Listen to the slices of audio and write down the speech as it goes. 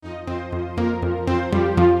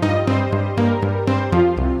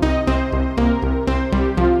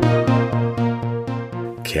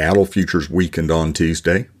Cattle futures weakened on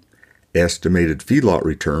Tuesday. Estimated feedlot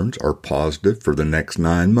returns are positive for the next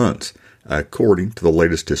 9 months, according to the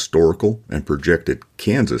latest historical and projected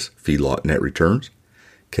Kansas feedlot net returns.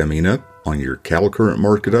 Coming up on your Cattle Current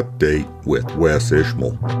Market Update with Wes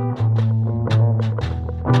Ishmael.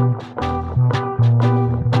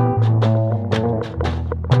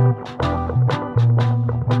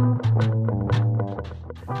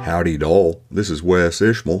 Howdy to all, this is Wes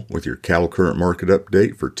Ishmael with your Cattle Current Market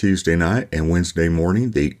Update for Tuesday night and Wednesday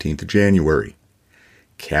morning, the 18th of January.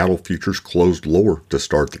 Cattle futures closed lower to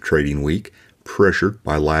start the trading week, pressured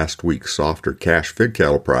by last week's softer cash-fed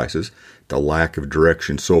cattle prices, the lack of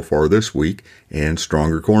direction so far this week, and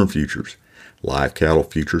stronger corn futures. Live cattle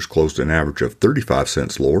futures closed an average of 35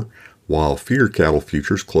 cents lower, while feeder cattle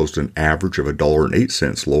futures closed an average of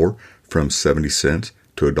 $1.08 lower, from 70 cents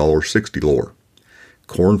to $1.60 lower.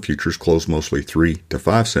 Corn futures closed mostly 3 to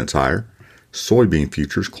 5 cents higher. Soybean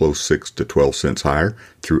futures closed 6 to 12 cents higher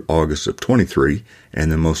through August of 23,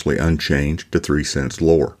 and then mostly unchanged to 3 cents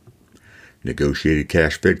lower. Negotiated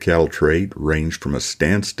cash-fed cattle trade ranged from a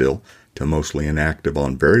standstill to mostly inactive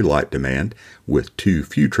on very light demand, with too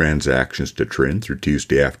few transactions to trend through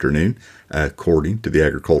Tuesday afternoon, according to the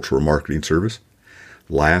Agricultural Marketing Service.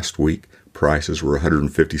 Last week, prices were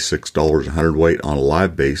 $156 a hundredweight on a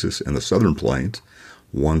live basis in the Southern Plains,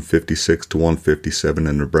 $156 to $157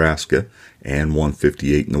 in Nebraska, and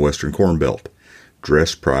 $158 in the Western Corn Belt.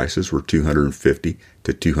 Dress prices were $250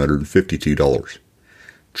 to $252.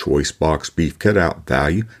 Choice box beef cutout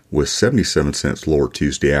value was 77 cents lower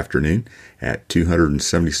Tuesday afternoon at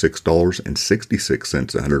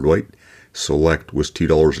 $276.66 a hundredweight. Select was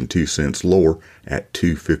 $2.02 lower at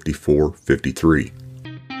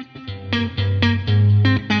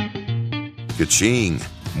 $254.53. Ka-ching!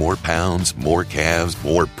 More pounds, more calves,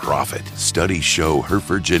 more profit. Studies show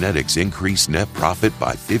Hereford Genetics increased net profit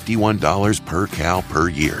by $51 per cow per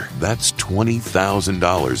year. That's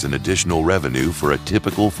 $20,000 in additional revenue for a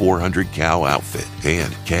typical 400-cow outfit.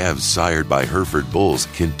 And calves sired by Hereford bulls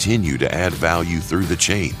continue to add value through the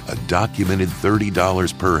chain. A documented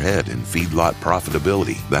 $30 per head in feedlot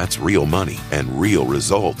profitability. That's real money and real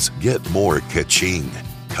results. Get more ka-ching.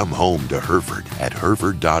 Come home to Hereford at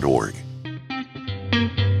Hereford.org.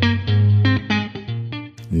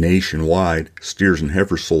 Nationwide, steers and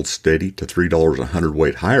heifers sold steady to $3 a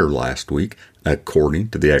hundredweight higher last week, according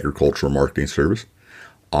to the Agricultural Marketing Service.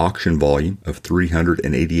 Auction volume of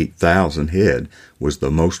 388,000 head was the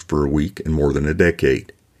most for a week in more than a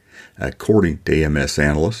decade. According to AMS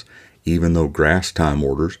analysts, even though grass time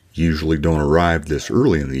orders usually don't arrive this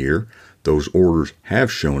early in the year, those orders have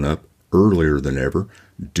shown up earlier than ever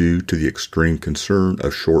due to the extreme concern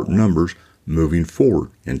of short numbers moving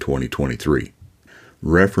forward in 2023.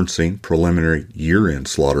 Referencing preliminary year-end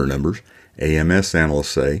slaughter numbers, AMS analysts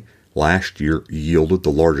say last year yielded the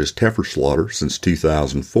largest heifer slaughter since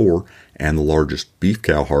 2004 and the largest beef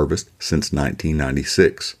cow harvest since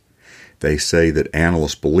 1996. They say that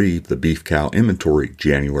analysts believe the beef cow inventory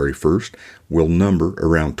January 1st will number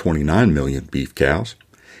around 29 million beef cows.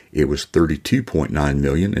 It was 32.9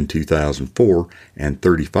 million in 2004 and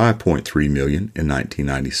 35.3 million in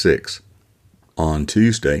 1996. On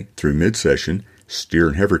Tuesday, through mid-session, steer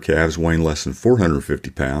and heifer calves weighing less than 450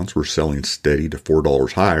 pounds were selling steady to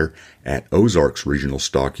 $4 higher at Ozarks Regional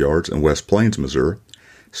Stockyards in West Plains, Missouri.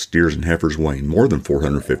 Steers and heifers weighing more than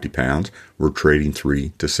 450 pounds were trading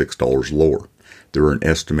 $3 to $6 lower. There were an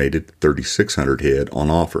estimated 3,600 head on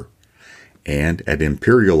offer. And at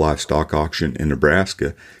Imperial Livestock Auction in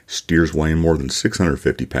Nebraska, steers weighing more than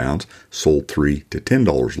 650 pounds sold $3 to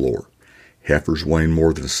 $10 lower. Heifers weighing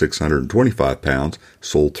more than 625 pounds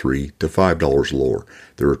sold $3 to $5 lower.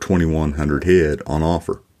 There are 2,100 head on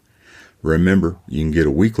offer. Remember, you can get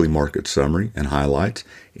a weekly market summary and highlights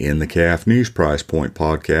in the Calf News Price Point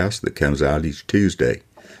podcast that comes out each Tuesday.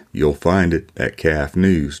 You'll find it at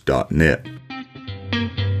calfnews.net.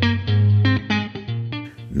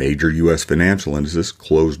 Major U.S. financial indices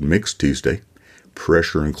closed mixed Tuesday.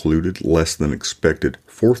 Pressure included less than expected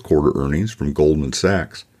fourth quarter earnings from Goldman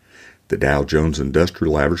Sachs. The Dow Jones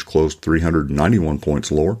Industrial Average closed 391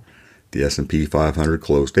 points lower. The S&P 500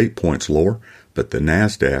 closed 8 points lower, but the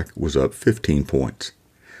NASDAQ was up 15 points.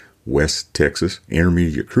 West Texas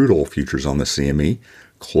Intermediate crude oil futures on the CME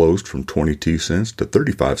closed from 22 cents to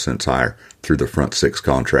 35 cents higher through the front 6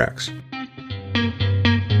 contracts.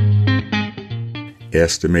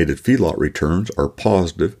 Estimated feedlot returns are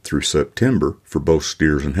positive through September for both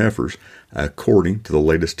steers and heifers, according to the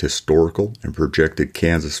latest historical and projected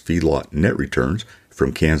Kansas feedlot net returns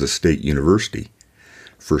from Kansas State University.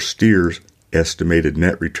 For steers, estimated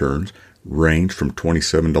net returns ranged from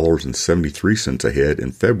 $27.73 a head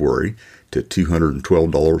in February to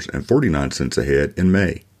 $212.49 a head in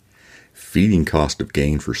May. Feeding cost of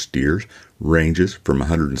gain for steers ranges from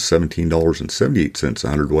 $117.78 a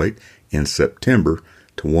hundredweight in September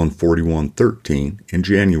to $141.13 in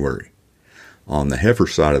January. On the heifer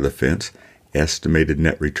side of the fence, estimated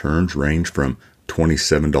net returns range from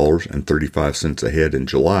 $27.35 a head in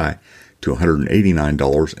July to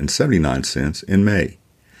 $189.79 in May.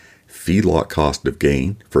 Feedlot cost of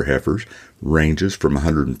gain for heifers ranges from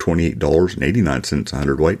 $128.89 a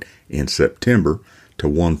hundredweight in September to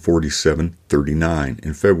 $147.39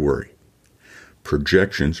 in February.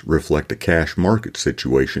 Projections reflect a cash market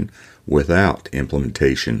situation without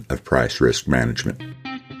implementation of price risk management.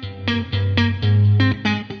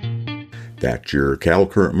 That's your cattle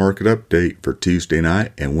current market update for Tuesday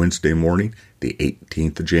night and Wednesday morning, the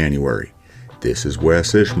 18th of January. This is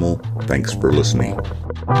Wes Ishmael. Thanks for listening.